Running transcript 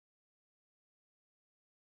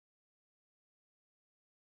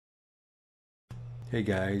Hey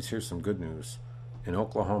guys, here's some good news. In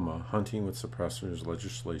Oklahoma, hunting with suppressors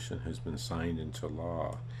legislation has been signed into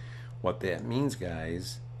law. What that means,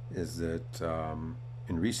 guys, is that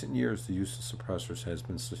in recent years, the use of suppressors has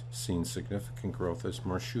been seen significant growth as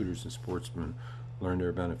more shooters and sportsmen learn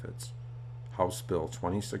their benefits. House Bill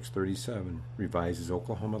 2637 revises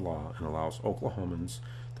Oklahoma law and allows Oklahomans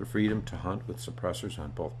the freedom to hunt with suppressors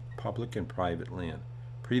on both public and private land.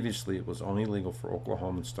 Previously, it was only legal for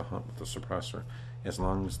Oklahomans to hunt with a suppressor as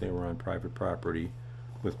long as they were on private property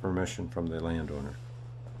with permission from the landowner.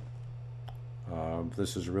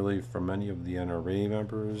 This is really for many of the NRA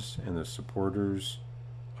members and the supporters.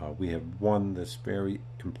 We have won this very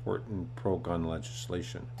important pro-gun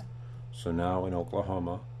legislation. So now in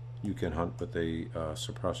Oklahoma, you can hunt with a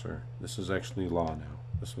suppressor. This is actually law now.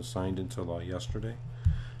 This was signed into law yesterday,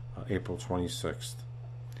 April 26th.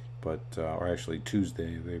 Or actually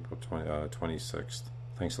Tuesday of April 26th.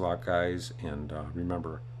 Thanks a lot, guys, and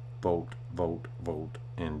remember, vote, vote, vote,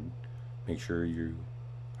 and make sure you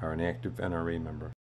are an active NRA member.